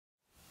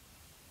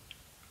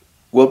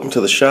Welcome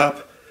to the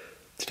shop.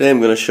 Today I'm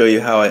going to show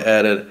you how I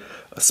added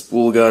a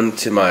spool gun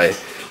to my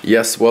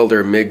Yes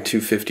Welder MiG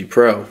 250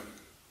 Pro.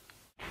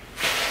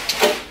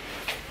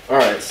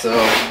 Alright, so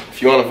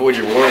if you want to avoid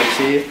your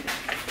warranty,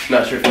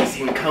 not sure if these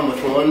even come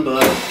with one,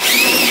 but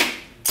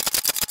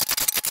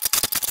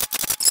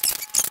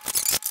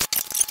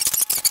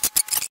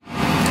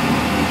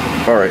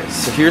alright,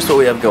 so here's what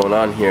we have going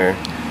on here.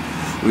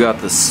 We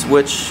got the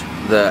switch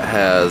that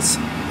has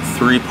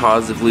 3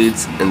 positive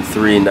leads and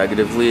 3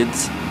 negative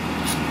leads.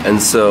 And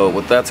so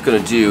what that's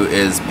going to do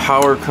is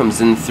power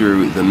comes in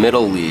through the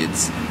middle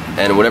leads,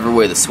 and whatever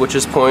way the switch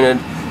is pointed,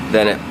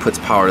 then it puts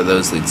power to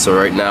those leads. So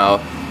right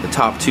now the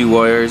top 2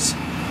 wires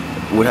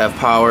would have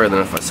power, and then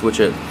if I switch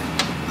it,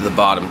 the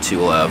bottom 2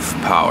 will have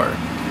power.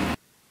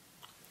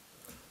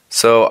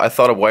 So I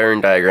thought a wiring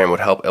diagram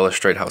would help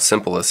illustrate how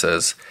simple this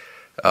is.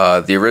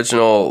 The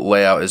original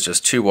layout is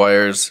just 2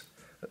 wires,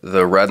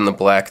 the red and the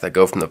black, that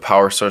go from the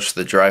power source to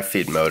the drive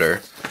feed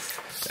motor.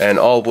 And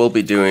all we'll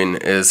be doing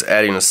is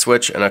adding a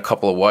switch and a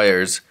couple of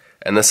wires,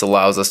 and this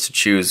allows us to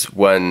choose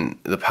when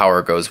the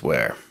power goes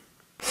where.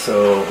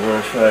 So we're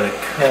going to try to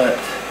cut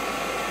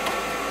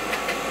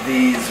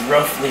these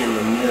roughly in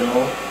the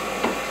middle,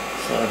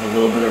 so I have a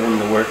little bit of room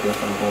to work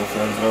with on both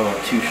ends. I don't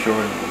want too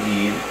short of the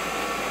lead.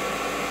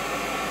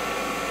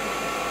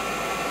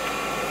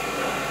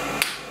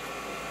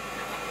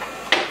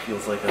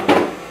 Feels like I'm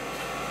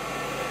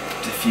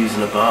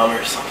diffusing a bomb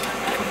or something.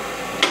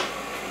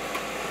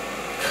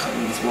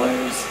 Cutting these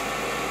wires.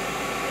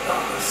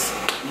 Oh, this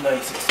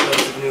nice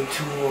expensive new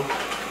tool.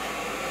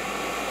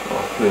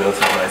 Well, who knows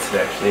how nice it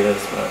actually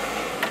is, but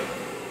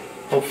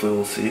hopefully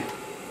we'll see.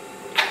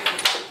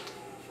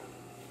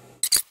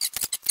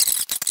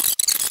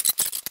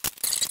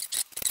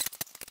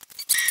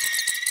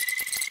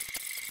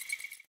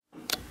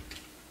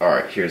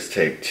 Alright, here's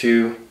take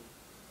 2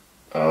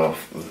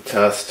 of the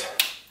test.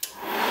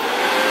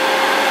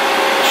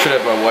 Should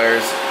have my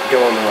wires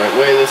going the right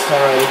way this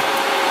time.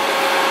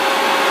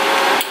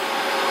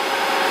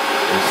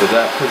 And so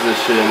that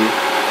position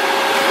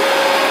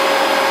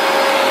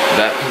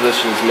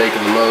is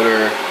making the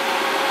motor,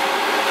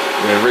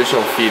 the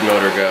original feed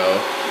motor,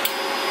 go.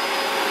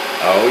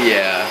 Oh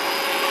yeah.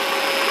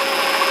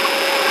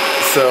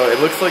 So it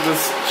looks like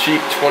this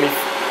cheap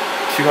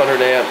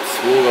 200 amp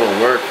spool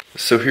gonna work.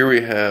 So here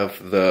we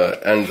have the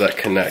end that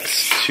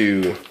connects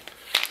to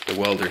the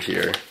welder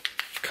here.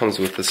 Comes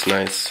with this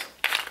nice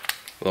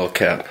little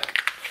cap.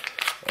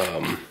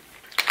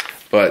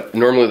 But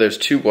normally there's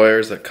 2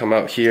 wires that come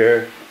out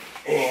here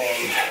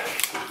and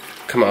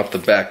come out the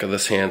back of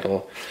this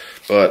handle.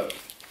 But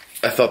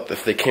I thought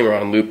if they came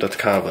around loop, that's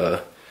kind of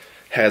a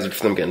hazard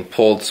for them getting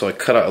pulled, so I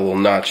cut out a little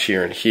notch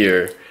here and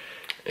here,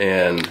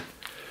 and I'm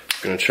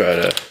gonna try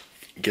to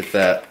get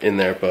that in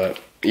there. But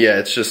yeah,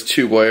 it's just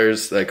 2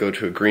 wires that go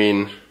to a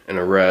green and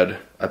a red.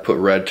 I put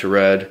red to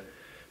red,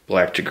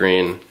 black to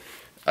green.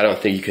 I don't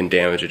think you can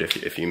damage it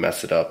if you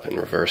mess it up and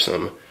reverse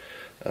them.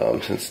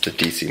 Since it's a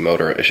DC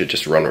motor, it should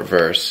just run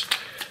reverse.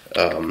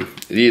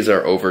 These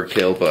are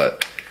overkill,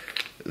 but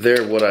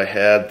they're what I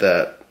had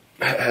that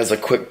has a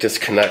quick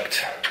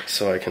disconnect,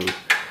 so I can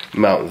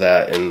mount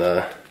that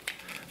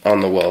on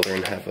the welder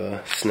and have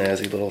a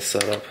snazzy little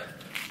setup.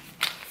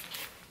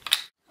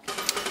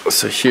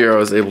 So here I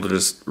was able to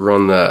just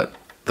run that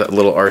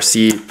little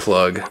RC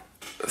plug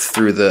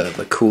through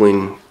the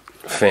cooling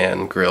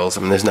fan grills.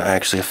 I mean, there's not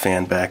actually a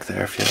fan back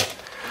there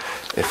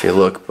if you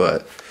look,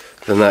 but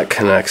then that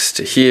connects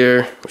to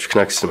here, which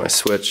connects to my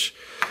switch.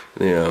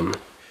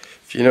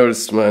 If you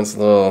notice, mine's a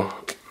little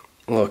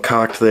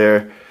cocked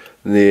there.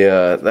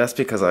 That's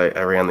because I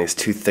ran these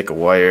too thick of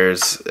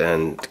wires,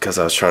 and because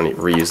I was trying to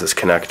reuse this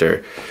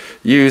connector.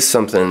 Use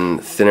something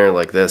thinner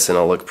like this and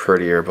it'll look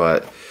prettier,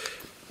 but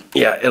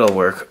yeah, it'll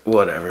work,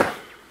 whatever.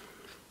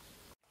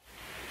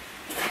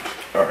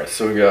 Alright,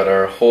 so we got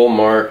our hole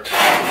marked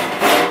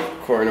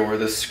according to where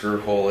this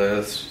screw hole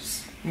is.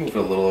 Just move it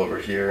a little over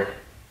here.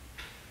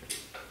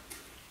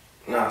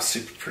 Not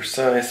super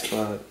precise,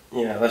 but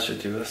yeah, that should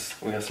do us.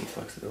 We have some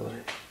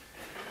flexibility.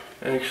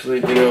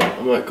 Actually, you know,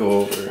 I might go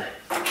over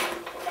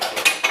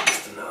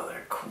just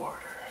another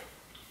quarter.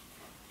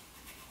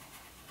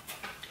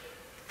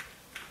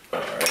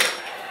 Alright.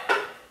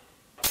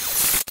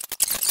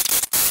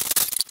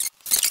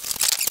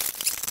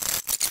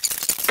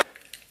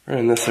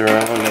 Run this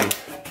around and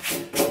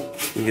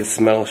you get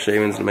some metal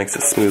shavings and it makes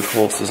a smooth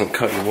hole so it doesn't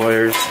cut your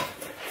wires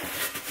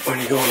when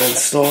you go and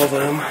install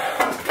them.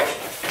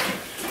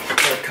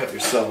 Cut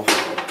yourself.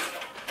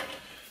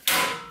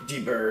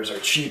 Deburrs are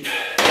cheap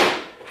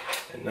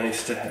and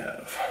nice to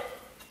have.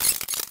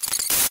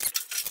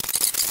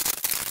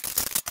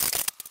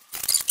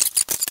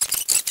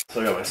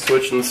 So I got my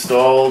switch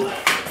installed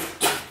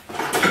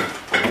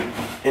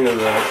into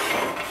the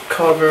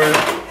cover.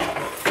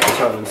 That's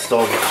how to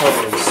install the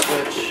cover and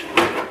switch.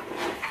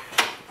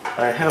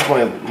 I have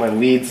my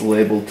leads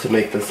labeled to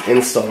make this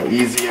install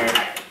easier,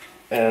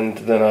 and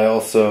then I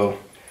also,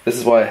 this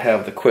is why I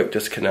have the quick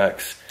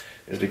disconnects,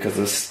 is because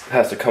this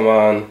has to come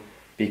on,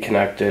 be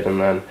connected, and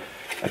then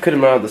I could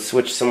have mounted the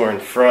switch somewhere in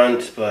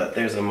front, but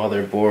there's a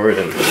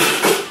motherboard, and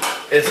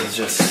this is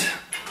just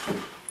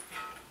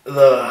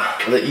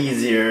the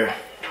easier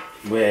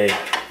way.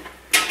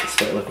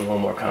 This might look a little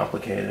more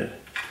complicated,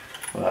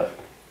 but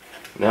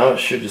now it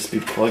should just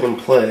be plug and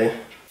play.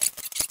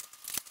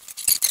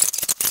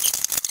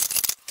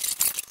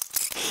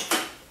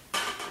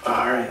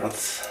 Alright,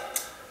 let's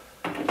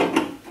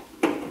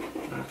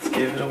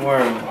give it a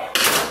whirl.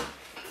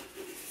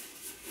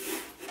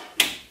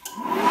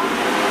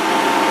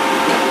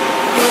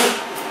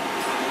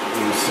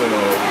 And so,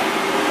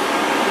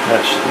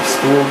 attach the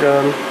spool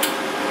gun.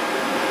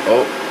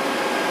 Oh,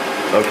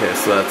 okay,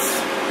 so that's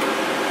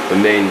the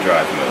main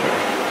drive motor.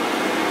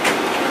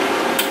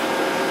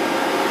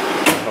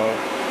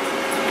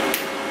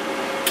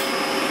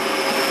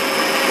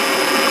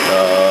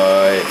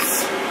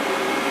 Nice.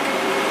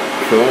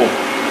 Cool.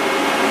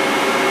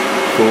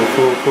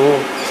 Cool.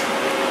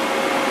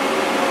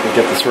 We'll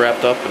get this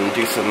wrapped up and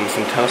do some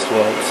test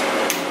welds.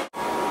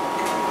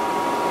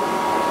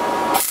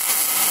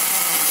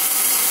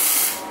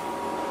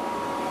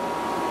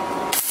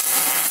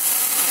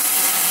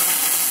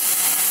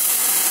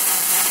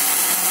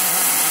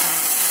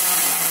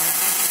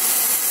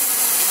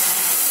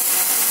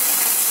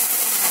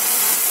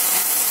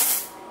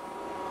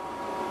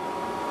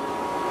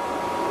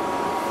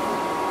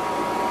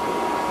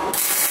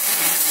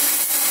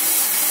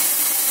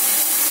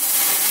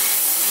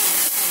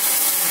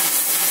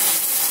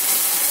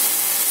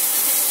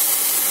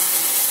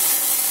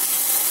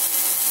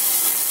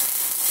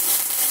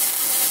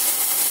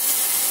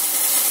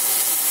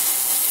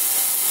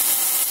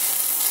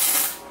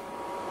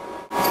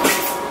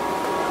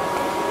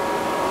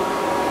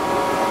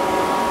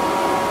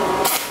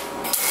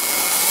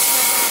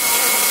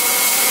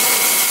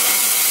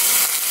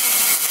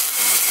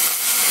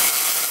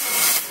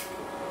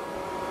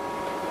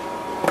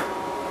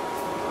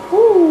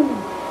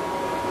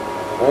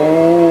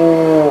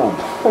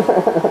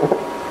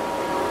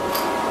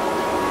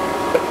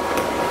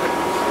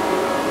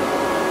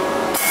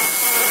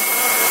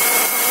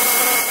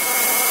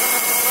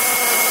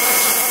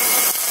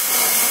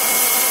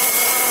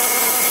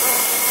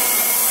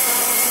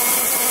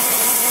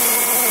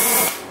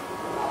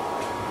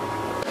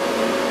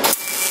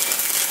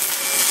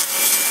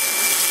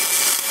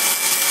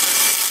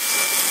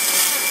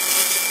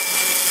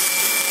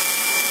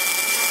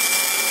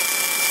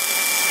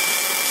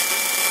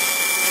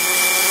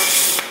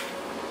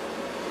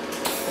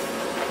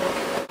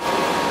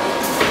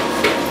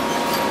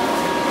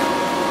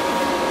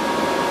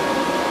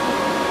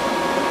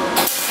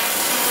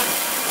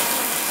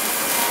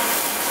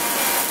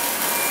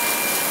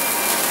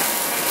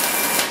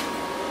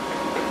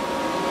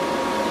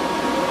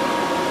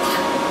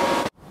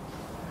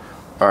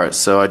 Alright,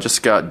 so I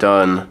just got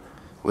done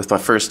with my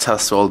first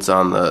test welds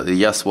on the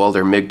Yes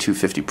Welder MiG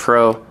 250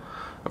 Pro.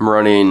 I'm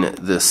running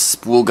this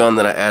spool gun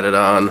that I added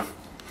on.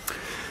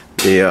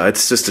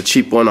 It's just a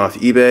cheap one off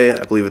eBay.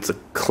 I believe it's a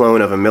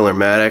clone of a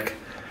Miller-Matic.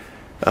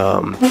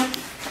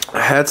 I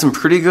had some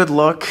pretty good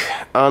luck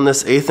on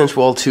this 1/8"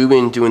 weld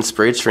tubing doing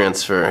spray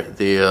transfer.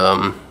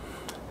 The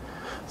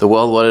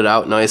weld welded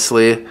out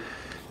nicely.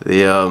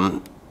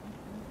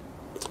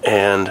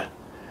 And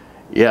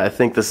yeah, I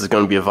think this is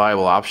going to be a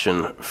viable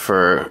option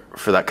for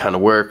that kind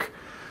of work.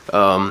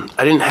 I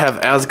didn't have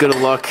as good a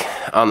luck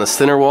on the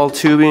thinner wall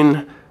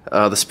tubing.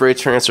 The spray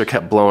transfer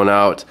kept blowing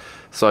out,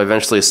 so I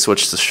eventually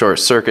switched to short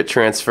circuit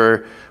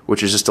transfer,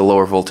 which is just a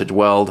lower voltage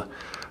weld,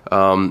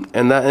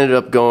 and that ended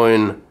up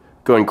going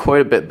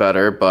quite a bit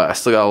better. But I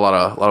still got a lot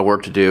of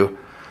work to do.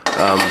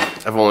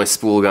 I've only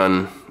spool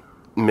gun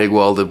MIG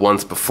welded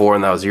once before,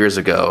 and that was years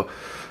ago.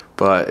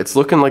 But it's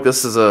looking like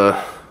this is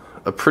a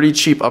pretty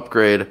cheap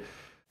upgrade.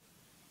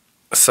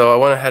 So I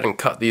went ahead and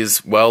cut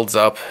these welds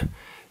up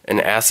and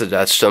acid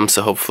etched them,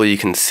 so hopefully you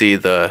can see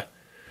the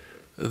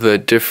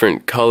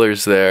different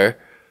colors there.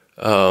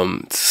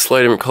 It's a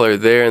slight different color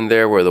there and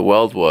there where the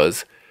weld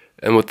was,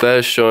 and what that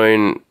is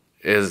showing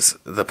is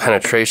the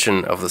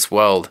penetration of this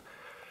weld.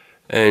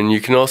 And you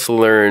can also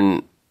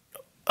learn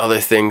other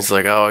things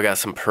like, oh, I got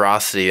some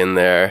porosity in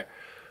there,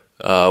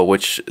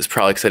 which is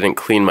probably because I didn't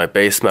clean my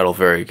base metal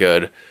very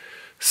good.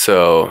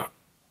 So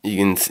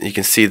you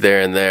can see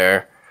there and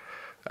there.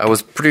 I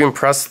was pretty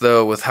impressed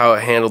though with how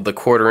it handled the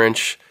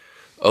 1/4"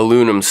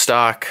 aluminum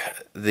stock.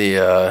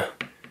 You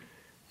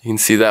can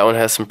see that one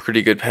has some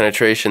pretty good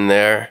penetration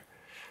there.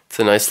 It's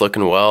a nice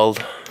looking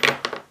weld.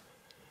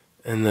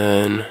 And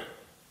then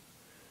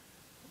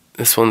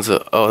this one's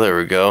oh, there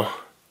we go.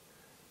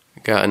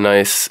 Got a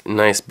nice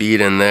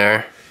bead in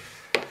there.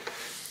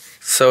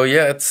 So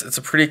yeah, it's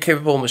a pretty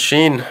capable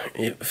machine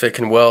if it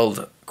can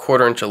weld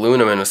 1/4"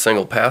 aluminum in a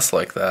single pass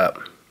like that.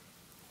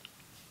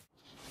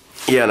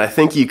 Yeah, and I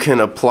think you can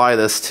apply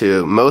this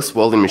to most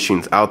welding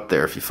machines out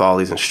there if you follow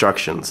these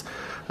instructions.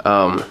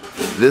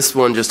 This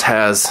one just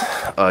has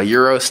a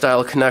Euro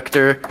style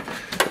connector,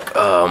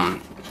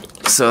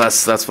 so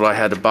that's what I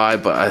had to buy.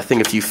 But I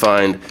think if you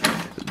find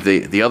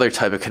the other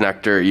type of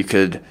connector, you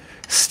could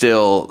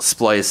still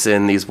splice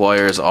in these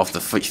wires off the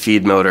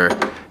feed motor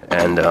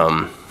and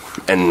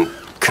and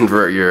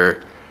convert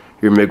your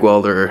MIG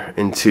welder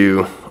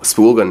into a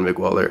spool gun MIG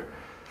welder.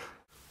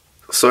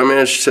 So I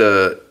managed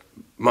to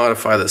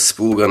modify the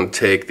spool gun to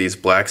take these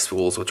black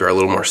spools, which are a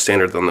little more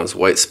standard than those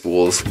white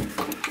spools,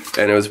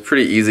 and it was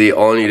pretty easy.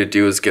 All I need to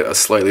do is get a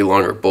slightly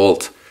longer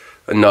bolt,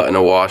 a nut, and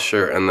a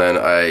washer, and then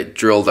I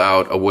drilled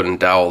out a wooden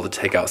dowel to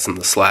take out some of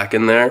the slack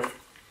in there.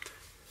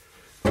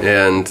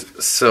 And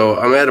so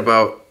I'm at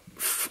about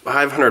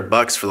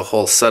 $500 for the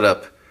whole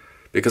setup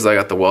because I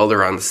got the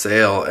welder on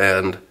sale,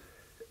 and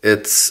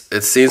it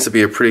seems to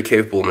be a pretty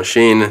capable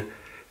machine.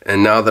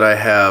 And now that I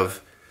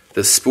have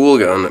this spool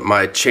gun,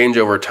 my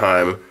changeover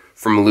time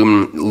from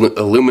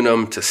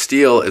aluminum to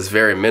steel is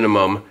very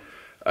minimum.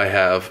 I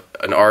have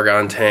an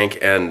argon tank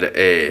and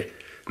a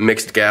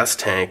mixed gas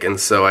tank, and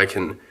so I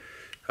can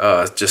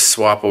just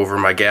swap over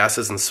my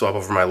gases and swap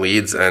over my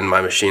leads, and my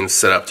machine's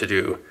set up to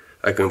do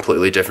a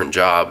completely different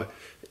job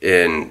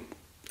in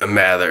a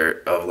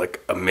matter of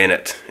like a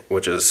minute,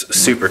 which is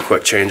super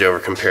quick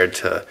changeover compared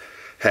to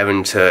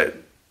having to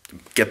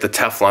get the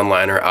Teflon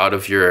liner out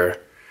of your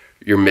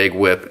MIG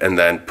whip and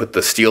then put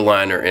the steel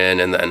liner in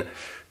and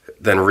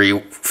then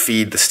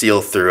re-feed the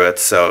steel through it.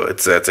 So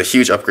it's a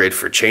huge upgrade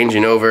for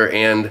changing over,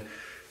 and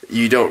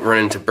you don't run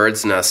into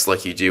bird's nests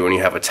like you do when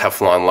you have a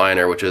Teflon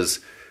liner, which is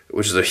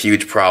a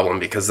huge problem,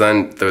 because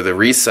then the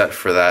reset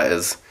for that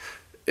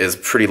is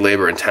pretty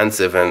labor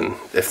intensive, and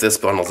if this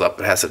bundles up,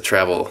 it has to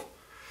travel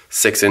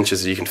 6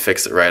 inches. You can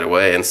fix it right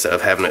away instead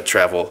of having it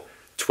travel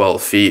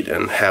 12 feet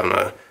and having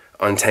to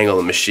untangle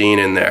the machine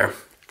in there.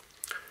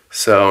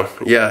 So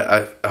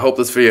yeah, I hope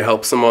this video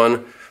helps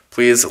someone.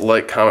 Please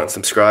like, comment,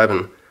 subscribe,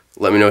 and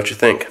let me know what you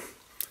think.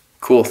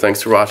 Cool,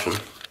 thanks for watching.